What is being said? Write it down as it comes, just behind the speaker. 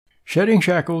Shedding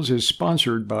Shackles is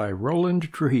sponsored by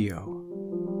Roland Trujillo.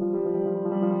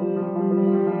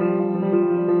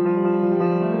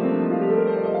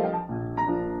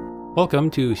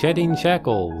 Welcome to Shedding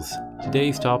Shackles.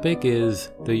 Today's topic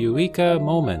is the Eureka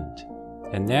Moment.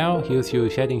 And now, here's your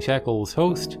Shedding Shackles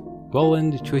host,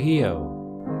 Roland Trujillo.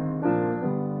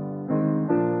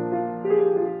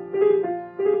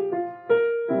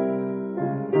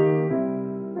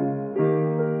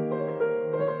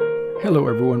 Hello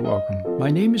everyone, welcome. My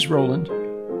name is Roland,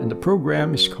 and the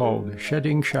program is called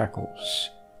Shedding Shackles.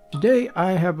 Today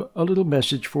I have a little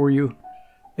message for you,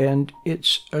 and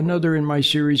it's another in my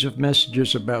series of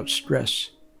messages about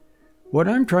stress. What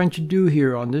I'm trying to do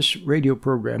here on this radio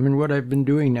program, and what I've been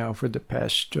doing now for the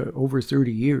past over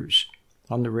 30 years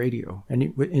on the radio, and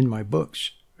in my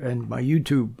books, and my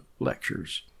YouTube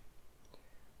lectures,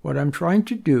 what I'm trying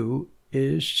to do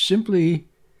is simply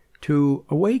to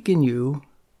awaken you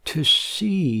to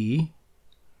see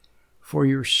for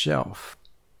yourself.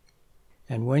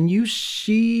 And when you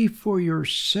see for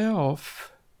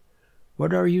yourself,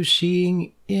 what are you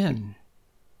seeing in?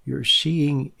 You're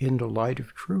seeing in the light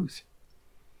of truth.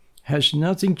 Has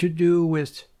nothing to do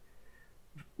with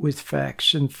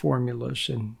facts and formulas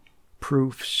and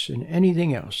proofs and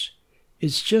anything else.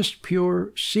 It's just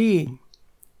pure seeing.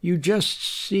 You just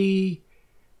see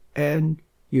and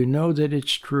you know that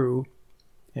it's true,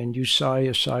 and you sigh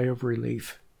a sigh of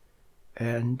relief,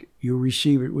 and you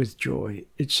receive it with joy.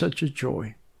 It's such a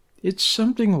joy. It's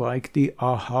something like the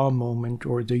aha moment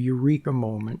or the eureka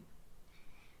moment,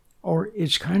 or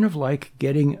it's kind of like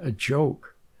getting a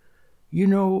joke. You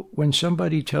know, when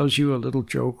somebody tells you a little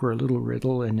joke or a little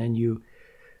riddle, and then you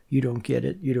don't get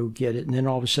it, and then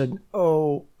all of a sudden,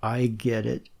 oh, I get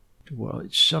it. Well,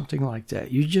 it's something like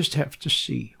that. You just have to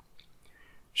see.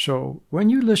 So when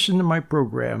you listen to my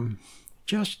program,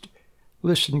 just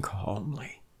listen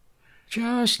calmly.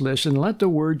 Just listen. Let the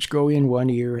words go in one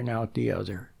ear and out the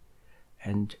other.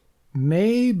 And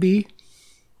maybe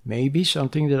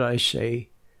something that I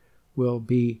say will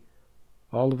be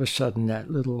all of a sudden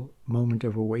that little moment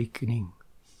of awakening.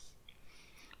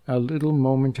 A little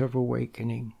moment of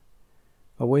awakening.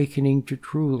 Awakening to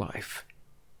true life.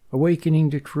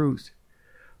 Awakening to truth.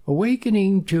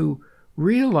 Awakening to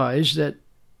realize that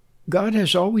God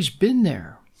has always been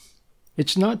there.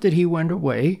 It's not that he went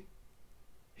away.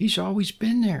 He's always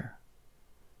been there.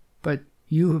 But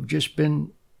you have just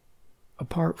been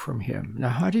apart from him. Now,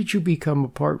 how did you become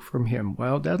apart from him?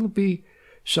 Well, that'll be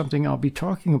something I'll be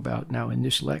talking about now in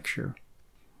this lecture.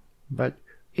 But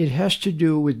it has to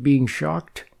do with being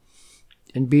shocked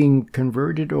and being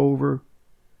converted over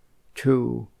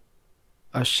to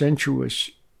a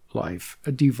sensuous life,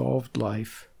 a devolved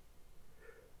life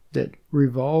that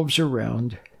revolves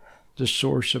around the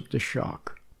source of the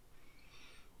shock.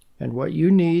 And what you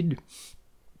need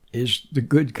is the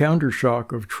good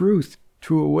countershock of truth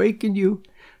to awaken you.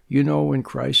 You know, when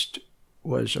Christ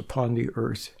was upon the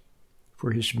earth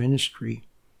for his ministry,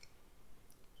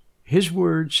 his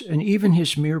words and even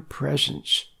his mere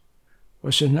presence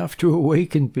was enough to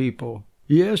awaken people.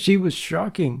 Yes, he was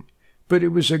shocking, but it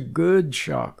was a good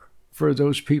shock for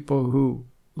those people who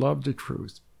loved the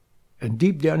truth. And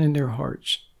deep down in their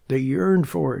hearts, they yearned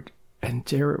for it. And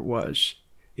there it was.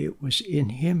 It was in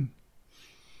him.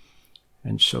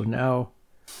 And so now,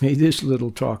 may this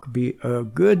little talk be a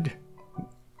good,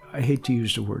 I hate to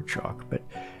use the word shock, but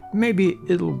maybe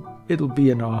it'll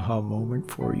be an aha moment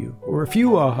for you, or a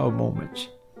few aha moments.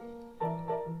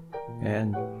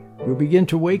 And you'll begin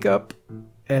to wake up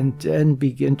and then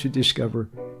begin to discover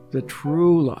the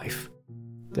true life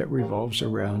that revolves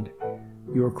around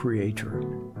your Creator.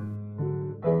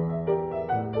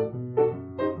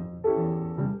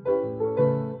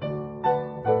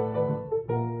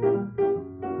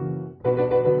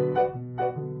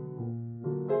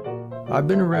 I've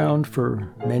been around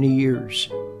for many years,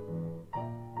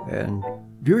 and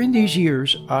during these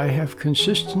years I have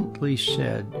consistently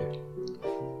said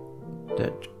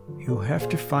that you have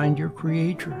to find your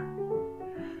Creator.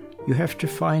 You have to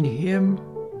find him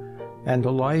and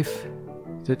the life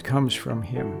that comes from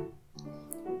him.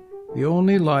 The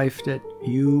only life that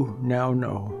you now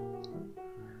know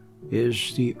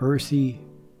is the earthy,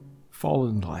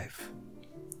 fallen life,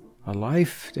 a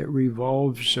life that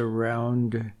revolves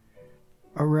around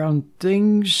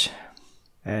things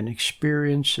and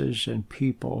experiences and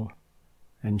people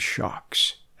and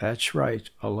shocks. That's right,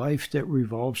 a life that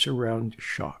revolves around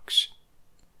shocks.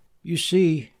 You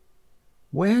see,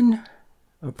 when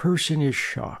a person is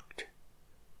shocked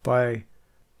by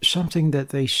something that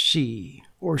they see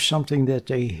or something that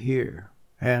they hear,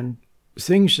 and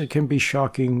things that can be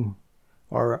shocking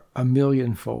are a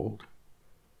millionfold.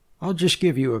 I'll just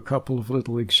give you a couple of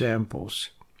little examples.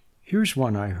 Here's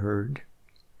one I heard.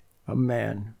 A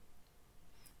man.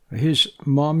 His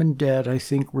mom and dad, I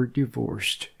think, were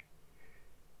divorced.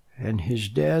 And his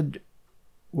dad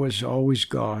was always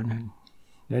gone. And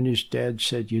then his dad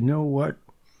said, "You know what?"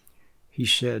 He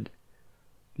said,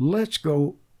 "Let's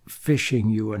go fishing,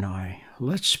 you and I.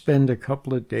 Let's spend a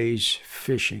couple of days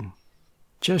fishing.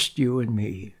 Just you and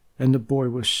me." And the boy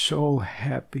was so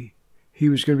happy. He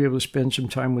was going to be able to spend some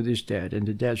time with his dad. And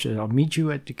the dad said, "I'll meet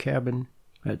you at the cabin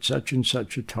at such and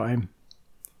such a time,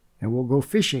 and we'll go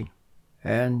fishing."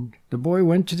 And the boy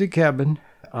went to the cabin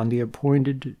on the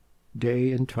appointed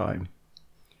day and time.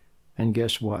 And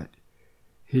guess what?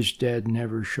 His dad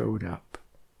never showed up.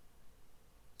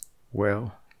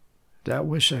 Well, that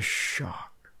was a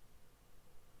shock.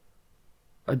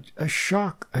 A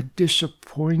shock, a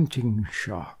disappointing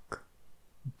shock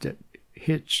that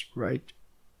hits right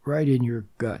in your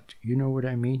gut. You know what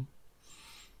I mean?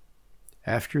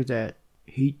 After that,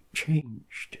 he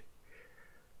changed.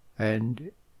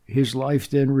 And his life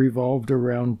then revolved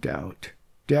around doubt.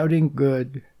 Doubting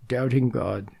good, doubting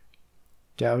God,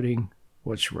 doubting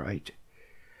what's right,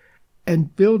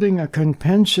 and building a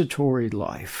compensatory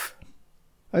life.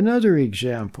 Another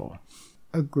example,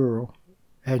 a girl,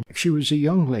 and she was a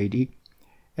young lady,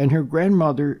 and her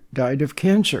grandmother died of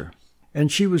cancer.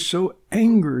 And she was so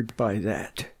angered by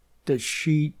that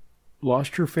she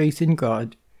lost her faith in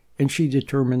God, and she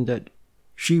determined that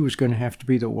she was going to have to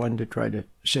be the one to try to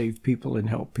save people and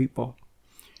help people.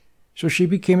 So she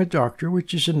became a doctor,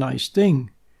 which is a nice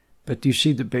thing. But do you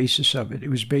see the basis of it? It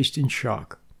was based in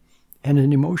shock and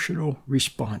an emotional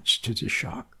response to the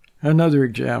shock. Another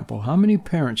example, how many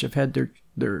parents have had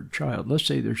their child, let's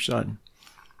say their son,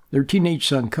 their teenage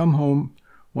son, come home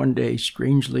one day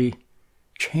strangely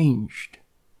changed?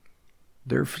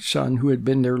 Their son, who had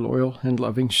been their loyal and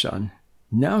loving son,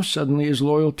 now suddenly is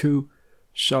loyal to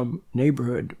some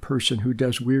neighborhood person who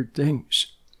does weird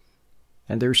things.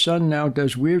 And their son now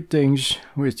does weird things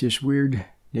with this weird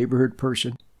neighborhood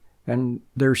person. And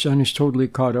their son is totally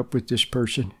caught up with this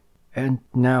person. And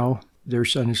now their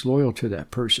son is loyal to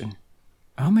that person.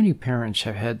 How many parents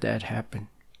have had that happen?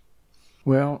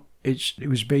 Well, it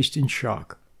was based in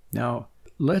shock. Now,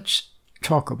 let's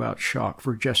talk about shock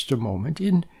for just a moment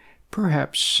in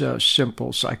perhaps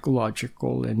simple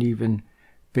psychological and even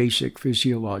basic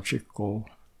physiological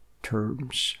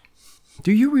terms.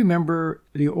 Do you remember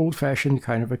the old-fashioned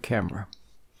kind of a camera,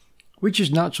 which is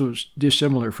not so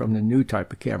dissimilar from the new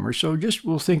type of camera? So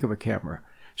we'll think of a camera.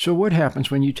 So what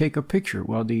happens when you take a picture?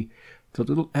 Well, the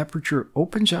little aperture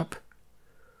opens up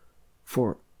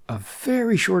for a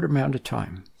very short amount of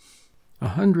time,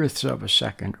 1/100th of a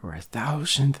second or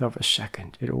 1,000th of a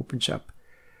second. It opens up.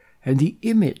 And the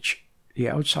image, the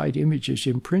outside image, is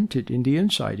imprinted in the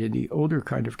inside. In the older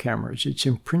kind of cameras, it's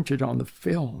imprinted on the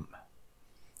film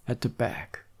at the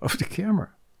back of the camera.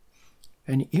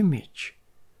 An image.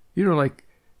 You know, like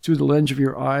through the lens of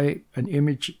your eye, an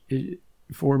image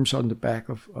forms on the back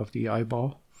of the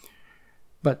eyeball.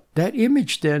 But that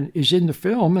image then is in the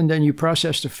film, and then you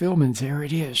process the film, and there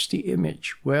it is, the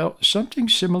image. Well, something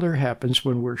similar happens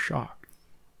when we're shocked.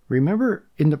 Remember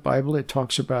in the Bible it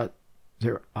talks about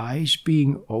their eyes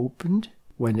being opened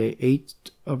when they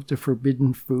ate of the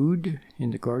forbidden food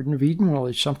in the Garden of Eden? Well,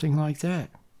 it's something like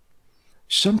that.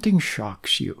 Something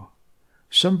shocks you.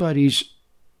 Somebody's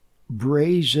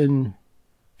brazen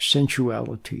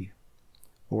sensuality,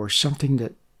 or something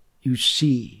that you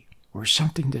see, or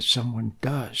something that someone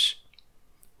does,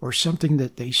 or something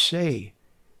that they say.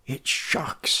 It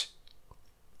shocks.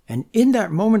 And in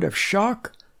that moment of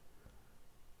shock,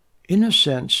 in a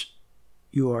sense,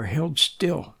 you are held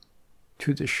still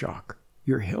to the shock.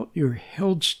 You're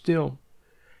held still.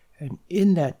 And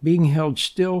in that being held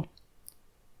still,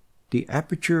 the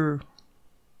aperture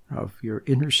of your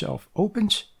inner self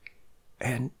opens,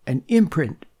 and an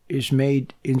imprint is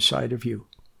made inside of you.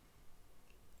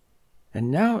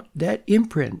 And now that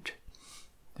imprint,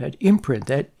 that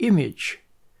image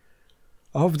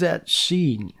of that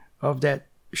scene, of that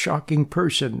shocking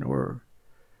person or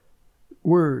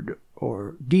word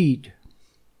or deed,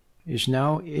 is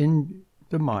now in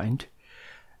the mind.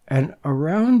 And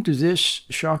around this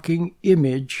shocking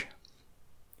image,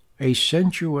 a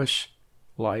sensuous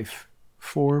life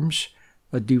forms,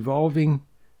 a devolving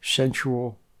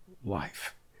sensual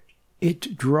life.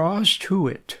 It draws to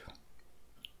it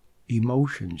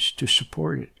emotions to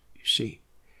support it, you see.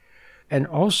 And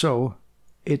also,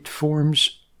 it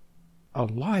forms a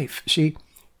life. See,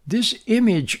 this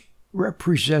image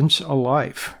represents a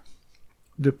life.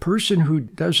 The person who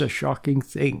does a shocking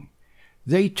thing,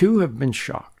 they too have been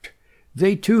shocked.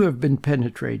 They too have been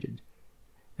penetrated.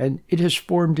 and it has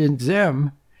formed in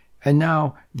them, and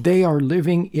now they are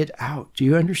living it out. Do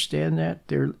you understand that?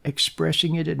 They're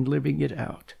expressing it and living it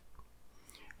out.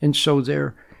 And so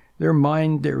their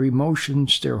mind, their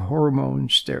emotions, their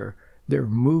hormones, their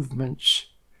movements,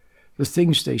 the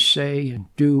things they say and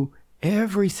do,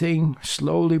 everything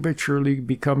slowly but surely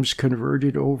becomes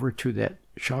converted over to that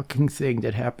shocking thing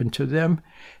that happened to them,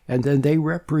 and then they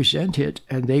represent it,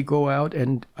 and they go out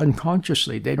and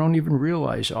unconsciously, they don't even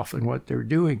realize often what they're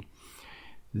doing.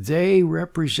 They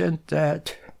represent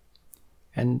that,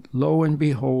 and lo and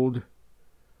behold,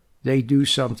 they do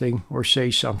something or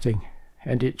say something,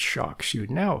 and it shocks you.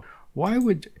 Now, why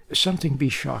would something be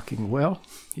shocking? Well,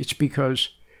 it's because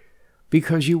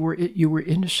you were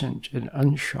innocent and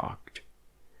unshocked.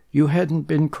 You hadn't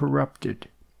been corrupted.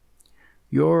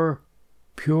 Your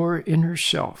pure inner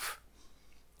self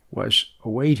was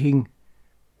awaiting,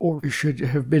 or should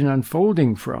have been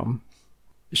unfolding from,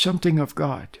 something of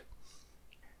God.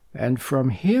 And from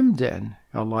Him then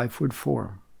a life would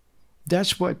form.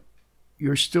 That's what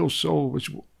your still soul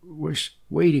was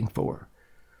waiting for.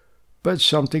 But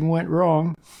something went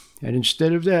wrong, and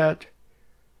instead of that,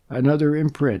 another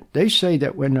imprint. They say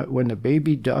that when a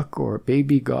baby duck or a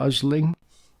baby gosling,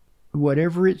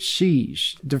 whatever it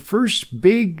sees, the first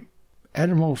big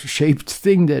animal-shaped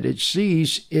thing that it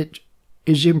sees, it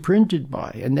is imprinted by,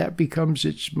 and that becomes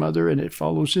its mother, and it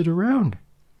follows it around.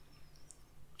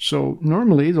 So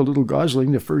normally the little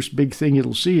gosling, the first big thing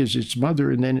it'll see is its mother,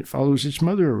 and then it follows its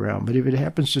mother around. But if it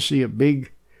happens to see a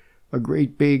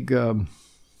great big,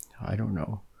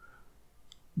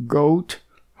 goat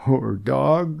or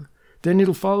dog, then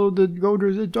it'll follow the goat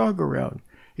or the dog around.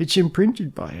 It's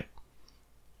imprinted by it.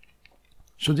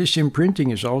 So this imprinting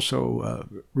is also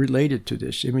related to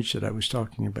this image that I was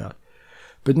talking about.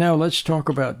 But now let's talk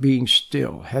about being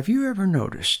still. Have you ever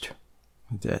noticed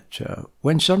that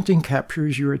when something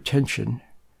captures your attention,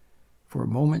 for a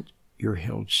moment you're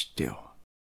held still?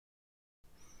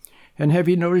 And have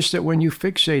you noticed that when you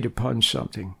fixate upon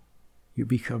something, you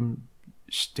become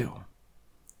still?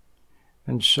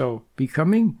 And so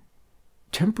becoming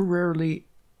temporarily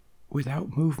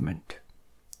without movement,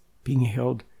 being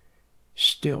held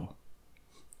still,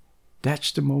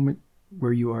 that's the moment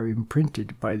where you are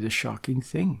imprinted by the shocking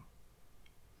thing.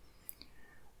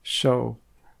 So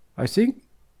I think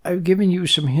I've given you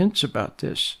some hints about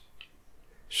this.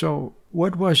 So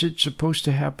what was it supposed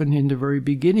to happen in the very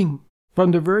beginning?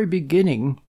 From the very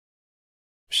beginning,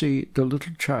 see, the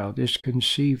little child is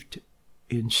conceived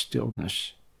in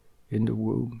stillness in the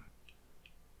womb.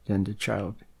 Then the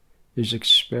child is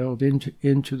expelled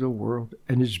into the world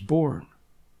and is born.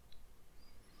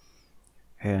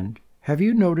 And have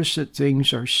you noticed that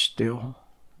things are still?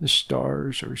 The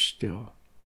stars are still.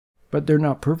 But they're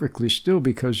not perfectly still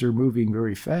because they're moving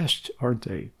very fast, aren't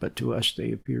they? But to us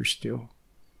they appear still.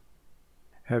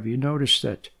 Have you noticed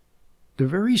that the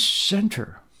very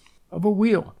center of a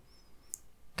wheel,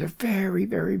 the very,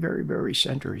 very, very, very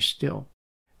center is still?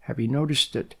 Have you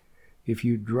noticed that if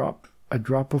you drop a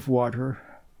drop of water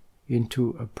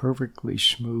into a perfectly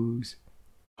smooth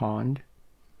pond,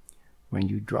 when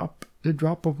you drop the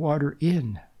drop of water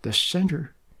in, the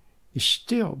center is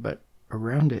still, but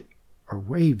around it are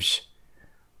waves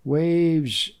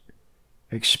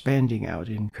expanding out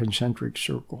in concentric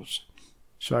circles.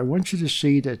 So I want you to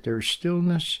see that there's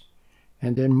stillness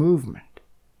and then movement.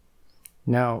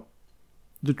 Now,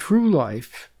 the true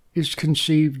life is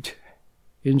conceived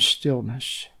in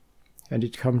stillness, and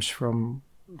it comes from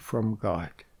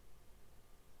God.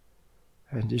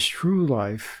 And this true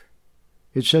life,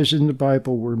 it says in the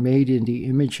Bible, we're made in the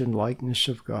image and likeness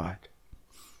of God.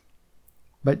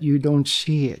 But you don't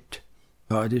see it.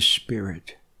 God is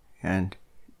spirit. And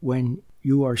when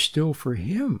you are still for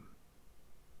Him,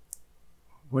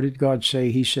 what did God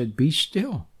say? He said, be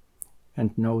still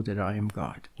and know that I am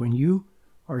God. When you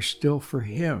are still for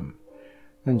Him,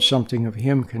 then something of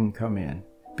Him can come in,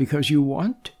 because you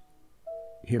want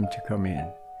Him to come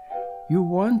in. You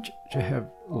want to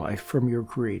have life from your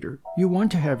Creator. You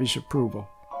want to have His approval.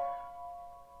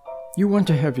 You want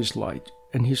to have His light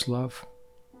and His love.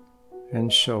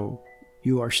 And so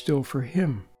you are still for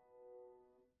Him.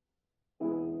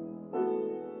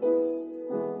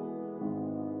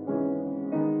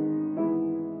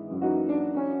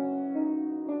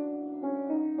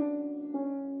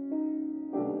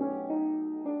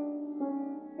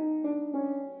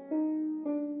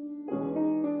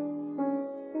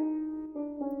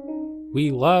 We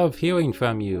love hearing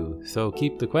from you, so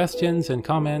keep the questions and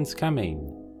comments coming.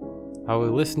 Our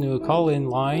listener call-in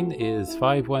line is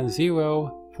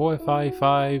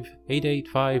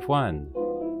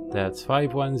 510-455-8851. That's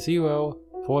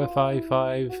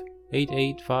 510-455-8851.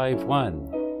 8851,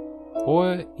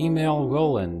 or email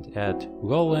Roland at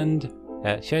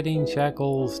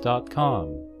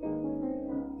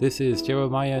roland@sheddingshackles.com. This is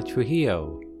Jeremiah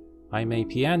Trujillo. I'm a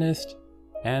pianist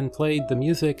and played the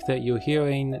music that you're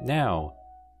hearing now,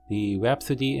 the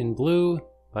Rhapsody in Blue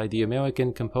by the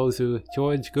American composer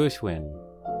George Gershwin.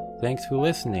 Thanks for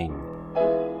listening.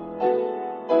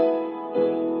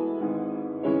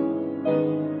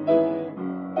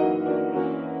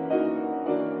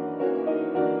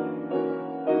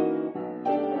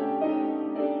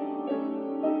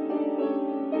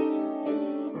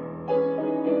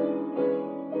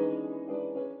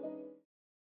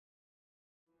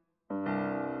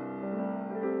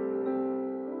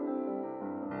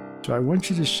 So I want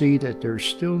you to see that there's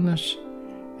stillness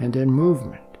and then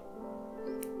movement.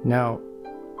 Now,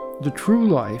 the true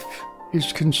life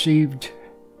is conceived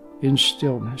in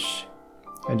stillness,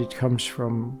 and it comes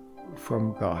from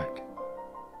God.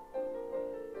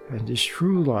 And this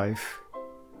true life,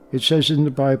 it says in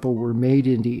the Bible, we're made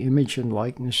in the image and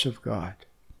likeness of God.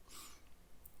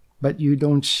 But you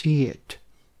don't see it.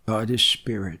 God is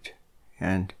spirit.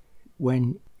 And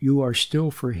when you are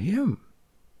still for Him,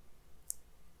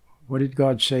 what did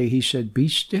God say? He said, be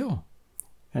still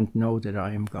and know that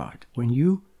I am God. When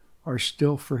you are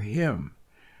still for Him,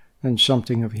 then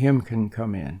something of Him can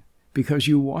come in because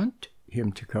you want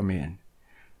Him to come in.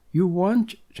 You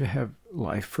want to have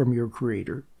life from your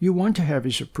Creator. You want to have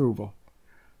His approval.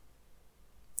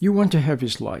 You want to have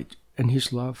His light and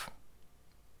His love.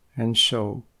 And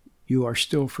so you are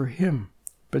still for Him.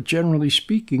 But generally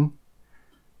speaking,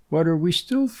 what are we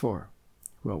still for?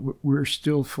 Well, we're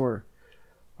still for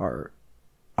our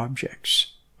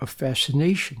objects of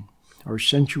fascination, our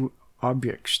sensual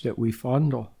objects that we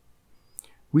fondle.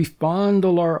 We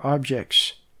fondle our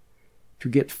objects to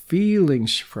get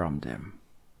feelings from them,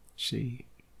 see?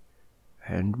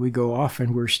 And we go off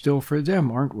and we're still for them,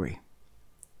 aren't we?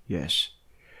 Yes.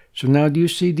 So now do you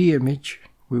see the image?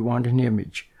 We want an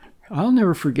image. I'll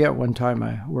never forget one time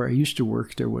where I used to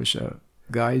work, there was a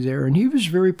guy there, and he was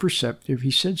very perceptive.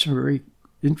 He said some very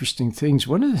interesting things.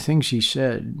 One of the things he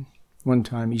said one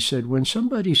time, he said, when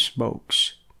somebody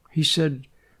smokes, he said,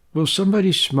 will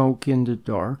somebody smoke in the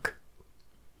dark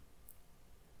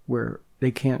where they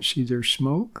can't see their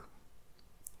smoke?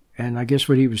 And I guess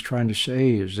what he was trying to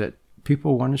say is that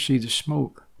people want to see the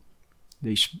smoke.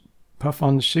 They puff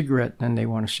on the cigarette, and they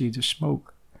want to see the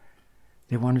smoke.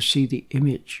 They want to see the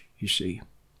image, you see.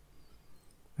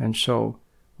 And so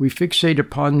we fixate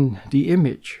upon the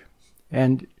image,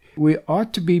 and we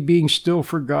ought to be being still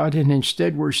for God, and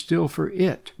instead we're still for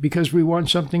it, because we want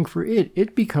something for it.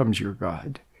 It becomes your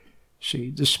God.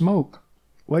 See, the smoke.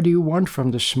 What do you want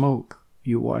from the smoke?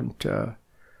 You want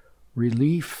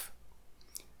relief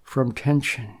from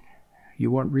tension.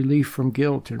 You want relief from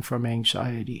guilt and from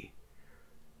anxiety.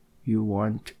 You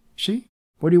want, see,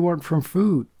 what do you want from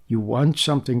food? You want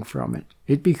something from it.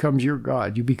 It becomes your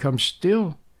God. You become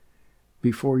still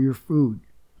before your food,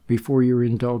 before your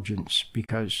indulgence,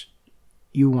 because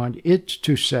you want it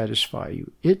to satisfy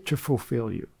you, it to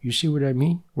fulfill you. You see what I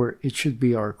mean? Where it should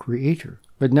be our Creator.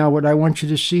 But now what I want you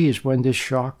to see is when this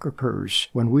shock occurs,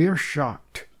 when we are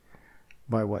shocked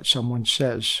by what someone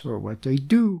says or what they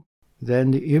do,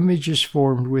 then the image is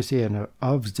formed within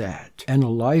of that, and a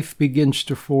life begins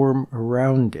to form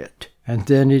around it. And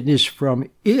then it is from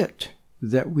it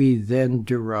that we then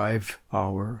derive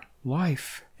our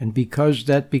life. And because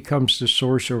that becomes the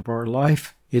source of our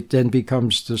life, it then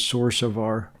becomes the source of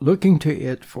our looking to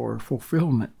it for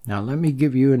fulfillment. Now, let me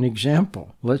give you an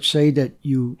example. Let's say that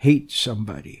you hate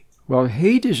somebody. Well,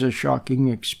 hate is a shocking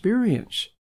experience.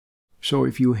 So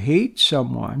if you hate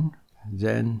someone,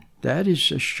 then that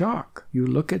is a shock. You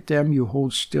look at them, you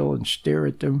hold still and stare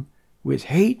at them with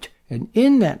hate. And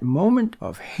in that moment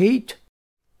of hate,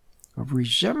 of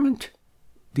resentment,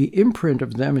 the imprint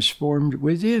of them is formed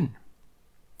within.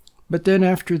 But then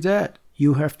after that,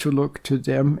 you have to look to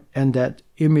them and that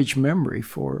image memory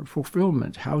for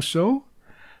fulfillment. How so?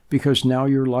 Because now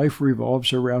your life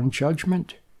revolves around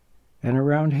judgment and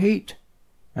around hate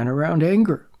and around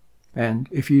anger. And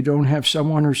if you don't have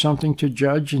someone or something to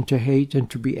judge and to hate and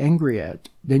to be angry at,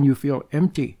 then you feel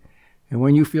empty. And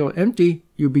when you feel empty,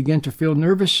 you begin to feel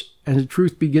nervous, and the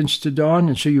truth begins to dawn,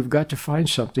 and so you've got to find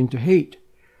something to hate.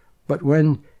 But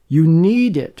when you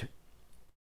need it,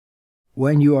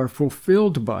 when you are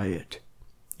fulfilled by it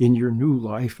in your new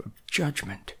life of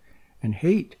judgment and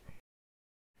hate,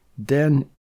 then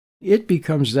it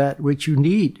becomes that which you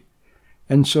need.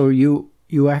 And so you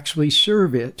actually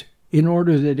serve it in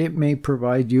order that it may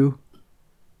provide you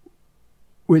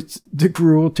with the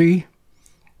cruelty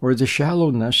or the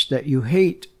shallowness that you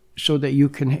hate so that you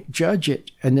can judge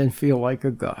it and then feel like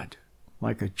a God,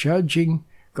 like a judging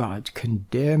God,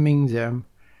 condemning them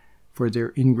for their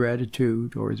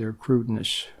ingratitude or their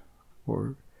crudeness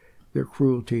or their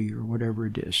cruelty or whatever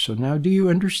it is. So now do you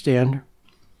understand?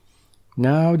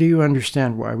 Now do you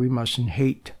understand why we mustn't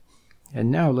hate? And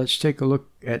now let's take a look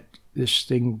at this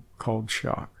thing called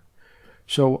shock.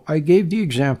 So I gave the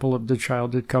example of the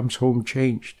child that comes home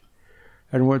changed.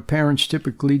 And what parents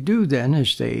typically do then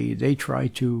is they try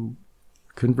to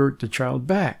convert the child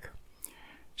back.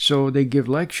 So they give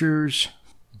lectures,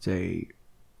 they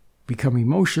become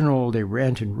emotional, they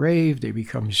rant and rave, they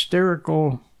become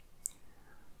hysterical.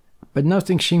 But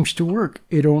nothing seems to work.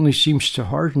 It only seems to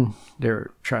harden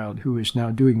their child, who is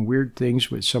now doing weird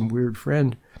things with some weird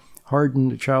friend, harden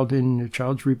the child in the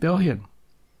child's rebellion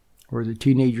or the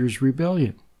teenager's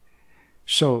rebellion.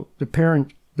 So the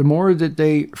parent, the more that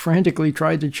they frantically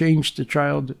try to change the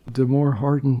child, the more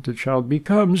hardened the child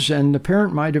becomes, and the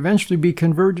parent might eventually be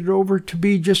converted over to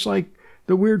be just like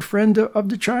the weird friend of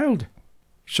the child.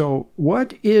 So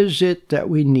what is it that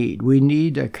we need? We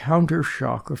need a counter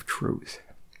shock of truth.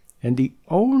 And the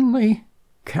only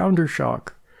counter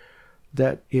shock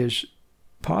that is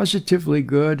positively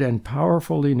good and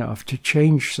powerful enough to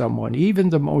change someone, even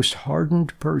the most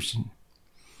hardened person,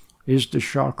 is the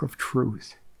shock of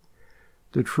truth.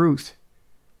 The truth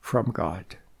from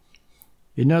God.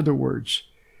 In other words,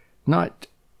 not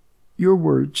your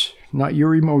words, not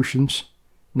your emotions,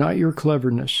 not your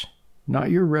cleverness,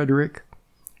 not your rhetoric,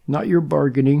 not your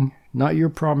bargaining, not your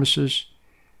promises,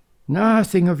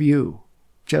 nothing of you,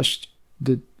 just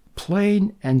the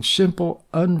plain and simple,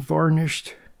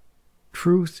 unvarnished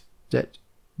truth that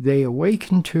they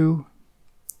awaken to,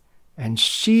 and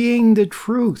seeing the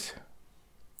truth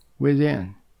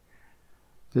within.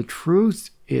 The truth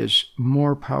is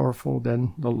more powerful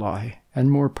than the lie and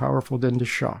more powerful than the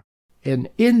shock. And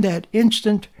in that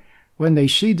instant, when they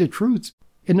see the truth,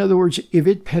 in other words, if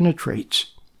it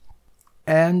penetrates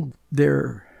and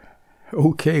they're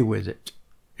okay with it,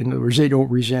 in other words, they don't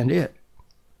resent it,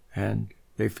 and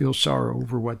they feel sorrow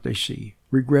over what they see,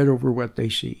 regret over what they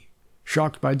see,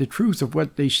 shocked by the truth of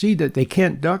what they see, that they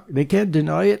can't duck, they can't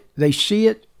deny it, they see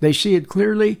it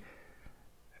clearly,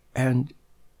 and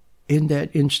in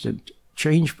that instant,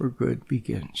 change for good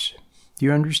begins. Do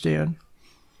you understand?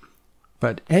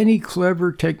 But any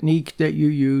clever technique that you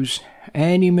use,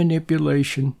 any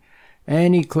manipulation,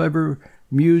 any clever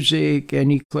music,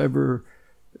 any clever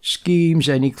schemes,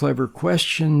 any clever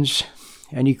questions,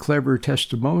 any clever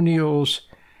testimonials,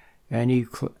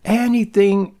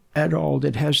 anything at all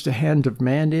that has the hand of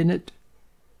man in it,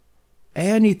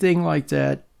 anything like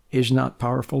that is not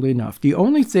powerful enough. The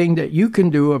only thing that you can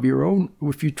do of your own,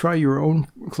 if you try your own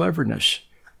cleverness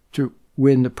to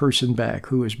win the person back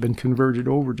who has been converted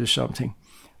over to something,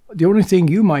 the only thing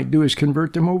you might do is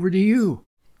convert them over to you.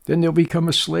 Then they'll become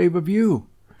a slave of you.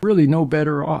 Really no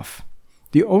better off.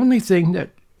 The only thing that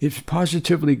is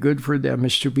positively good for them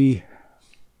is to be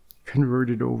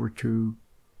converted over to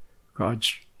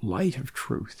God's light of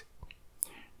truth.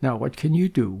 Now, what can you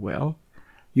do? Well,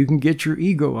 you can get your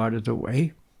ego out of the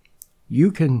way.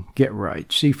 You can get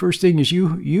right. See, first thing is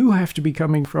you have to be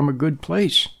coming from a good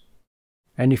place.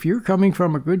 And if you're coming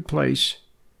from a good place,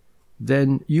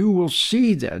 then you will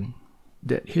see then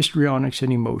that histrionics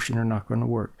and emotion are not going to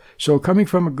work. So coming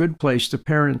from a good place, the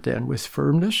parent then, with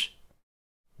firmness,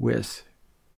 with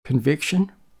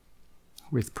conviction,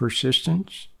 with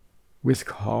persistence, with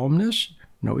calmness,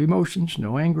 no emotions,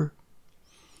 no anger,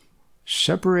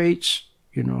 separates,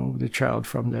 the child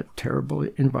from that terrible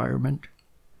environment,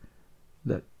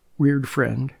 that weird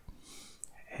friend,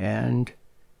 and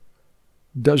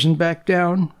doesn't back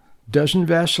down, doesn't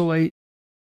vacillate,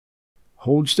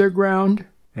 holds their ground,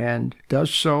 and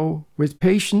does so with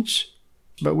patience,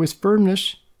 but with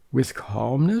firmness, with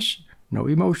calmness, no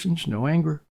emotions, no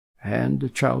anger, and the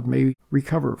child may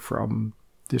recover from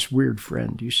this weird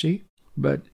friend, you see?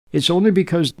 But it's only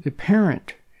because the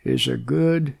parent is a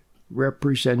good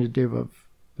representative of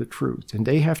the truth, and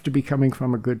they have to be coming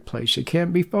from a good place. It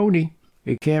can't be phony.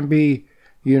 It can't be,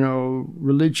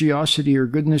 religiosity or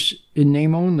goodness in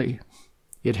name only.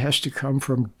 It has to come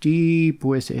from deep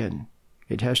within.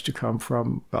 It has to come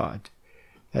from God.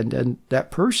 And then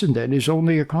that person then is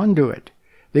only a conduit.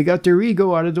 They got their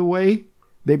ego out of the way.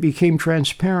 They became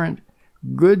transparent.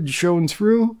 Good shone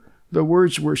through. The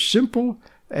words were simple,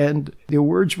 and the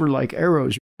words were like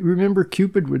arrows. Remember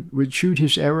Cupid would shoot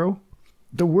his arrow?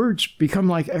 The words become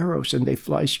like arrows, and they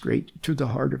fly straight to the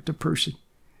heart of the person.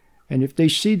 And if they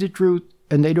see the truth,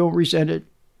 and they don't resent it,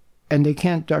 and they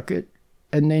can't duck it,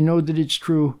 and they know that it's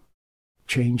true,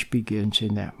 change begins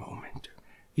in that moment.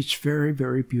 It's very,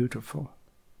 very beautiful.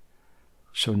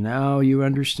 So now you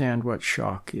understand what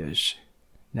shock is.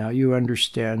 Now you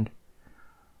understand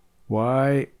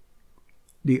why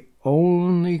the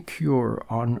only cure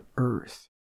on earth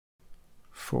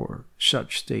for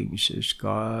such things is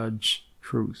God's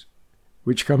truth,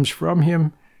 which comes from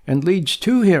Him and leads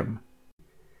to Him,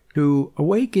 to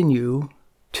awaken you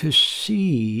to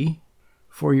see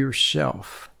for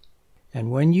yourself.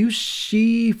 And when you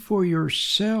see for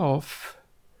yourself,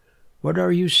 what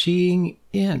are you seeing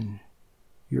in?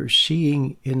 You're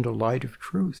seeing in the light of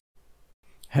truth.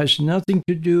 Has nothing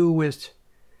to do with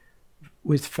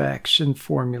facts and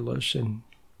formulas and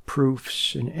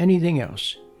proofs and anything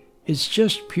else. It's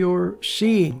just pure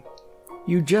seeing.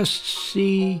 You just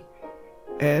see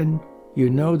and you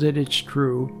know that it's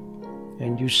true,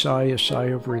 and you sigh a sigh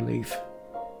of relief,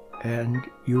 and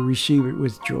you receive it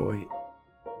with joy.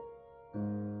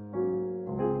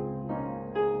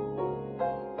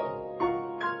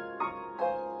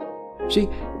 See,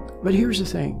 but here's the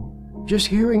thing. Just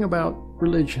hearing about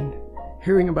religion,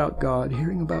 hearing about God,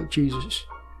 hearing about Jesus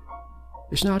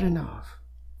is not enough.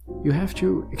 You have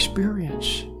to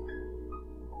experience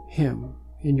Him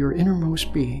in your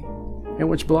innermost being. And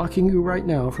what's blocking you right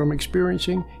now from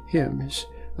experiencing Him is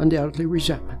undoubtedly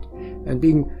resentment and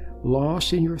being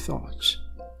lost in your thoughts,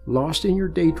 lost in your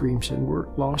daydreams and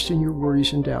lost in your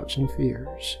worries and doubts and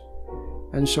fears.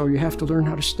 And so you have to learn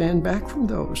how to stand back from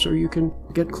those so you can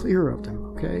get clear of them,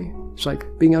 okay? It's like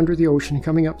being under the ocean and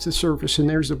coming up to the surface, and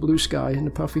there's the blue sky and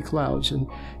the puffy clouds, and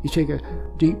you take a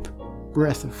deep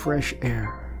breath of fresh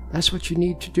air. That's what you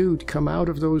need to do to come out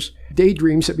of those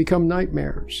daydreams that become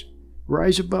nightmares.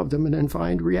 Rise above them and then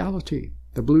find reality,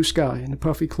 the blue sky and the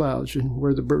puffy clouds and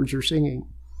where the birds are singing.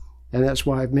 And that's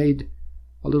why I've made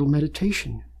a little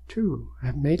meditation, too.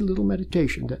 I've made a little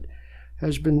meditation that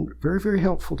has been very, very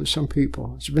helpful to some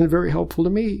people. It's been very helpful to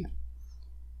me.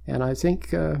 And I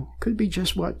think could be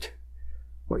just what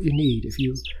you need if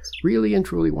you really and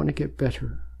truly want to get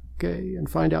better, okay? And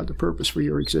find out the purpose for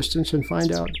your existence and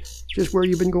find out just where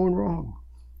you've been going wrong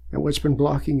and what's been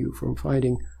blocking you from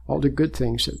finding all the good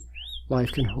things that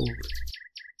life can hold.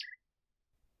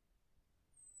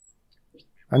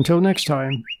 Until next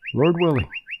time, Lord willing,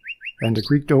 and the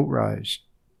creek don't rise.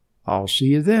 I'll see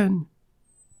you then.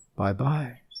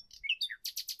 Bye-bye.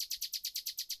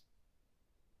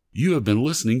 You have been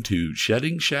listening to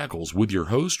Shedding Shackles with your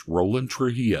host, Roland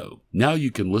Trujillo. Now you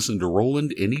can listen to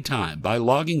Roland anytime by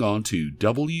logging on to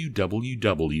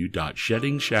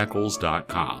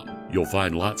www.sheddingshackles.com. You'll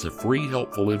find lots of free,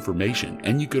 helpful information,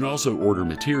 and you can also order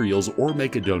materials or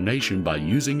make a donation by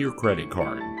using your credit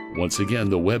card. Once again,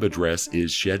 the web address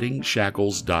is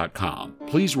sheddingshackles.com.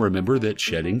 Please remember that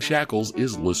Shedding Shackles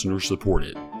is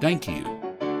listener-supported. Thank you.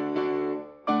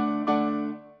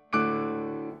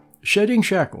 Shedding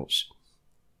Shackles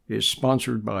is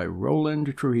sponsored by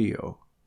Roland Trujillo.